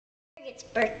Its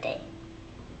birthday.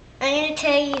 I'm going to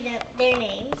tell you their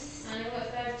names. Honey, what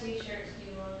size t-shirts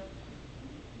do you want?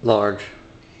 Large.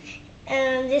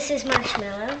 This is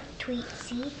Marshmallow,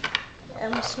 Tweetsy,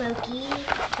 Smokey,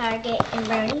 Target, and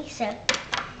Brony. So,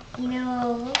 you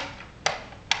know,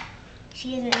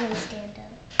 she doesn't really stand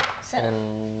up. So,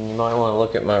 and you might want to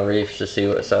look at my reefs to see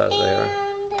what size they are.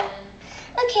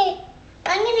 Okay,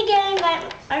 I'm going to go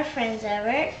invite our friends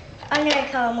over. I'm going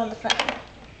to call them on the phone.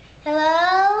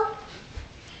 Hello?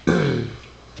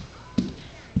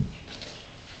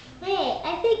 Wait,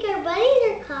 I think our buddies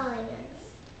are calling us.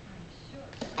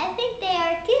 I think they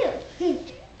are too.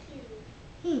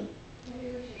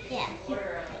 Yeah.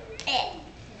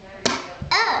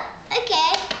 Oh,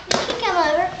 okay. You can come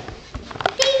over.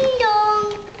 Ding dong.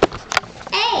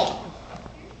 Hey,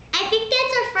 I think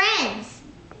that's our friends.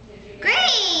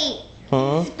 Great.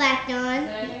 This is Black Dawn.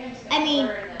 I mean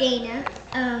Dana.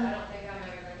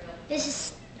 This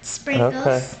is Sprinkles.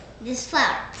 Okay. This is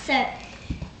Flower. So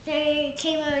they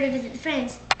came over to visit the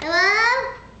friends.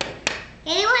 Hello?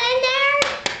 Anyone in there?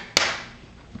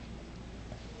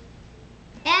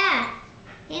 Yeah.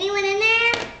 Anyone in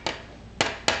there?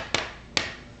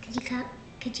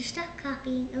 Could you stop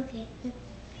copying? Okay.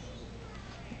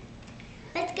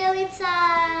 Let's go inside.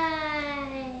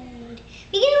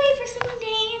 We gotta wait for someone to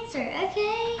answer,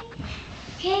 okay?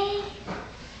 Okay.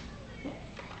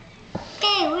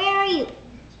 Hey, where are you?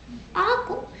 Oh,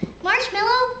 cool.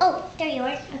 Marshmallow? Oh, there you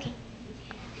are. Okay.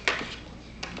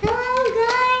 Hello,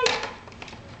 guys.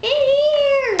 In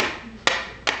here.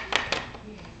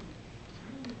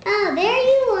 Oh, there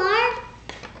you are.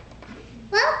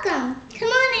 Welcome. Come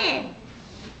on in.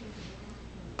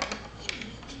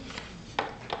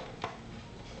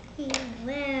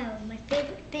 Wow, my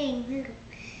favorite thing.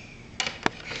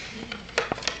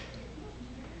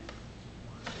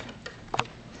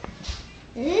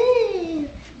 Ooh.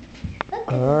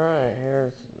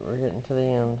 Alright, we're getting to the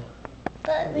end.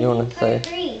 But You want to say? part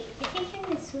 3. I think I'm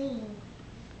going to swing.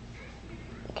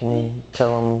 Can you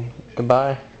tell them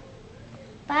goodbye?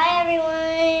 Bye,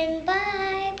 everyone.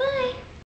 Bye.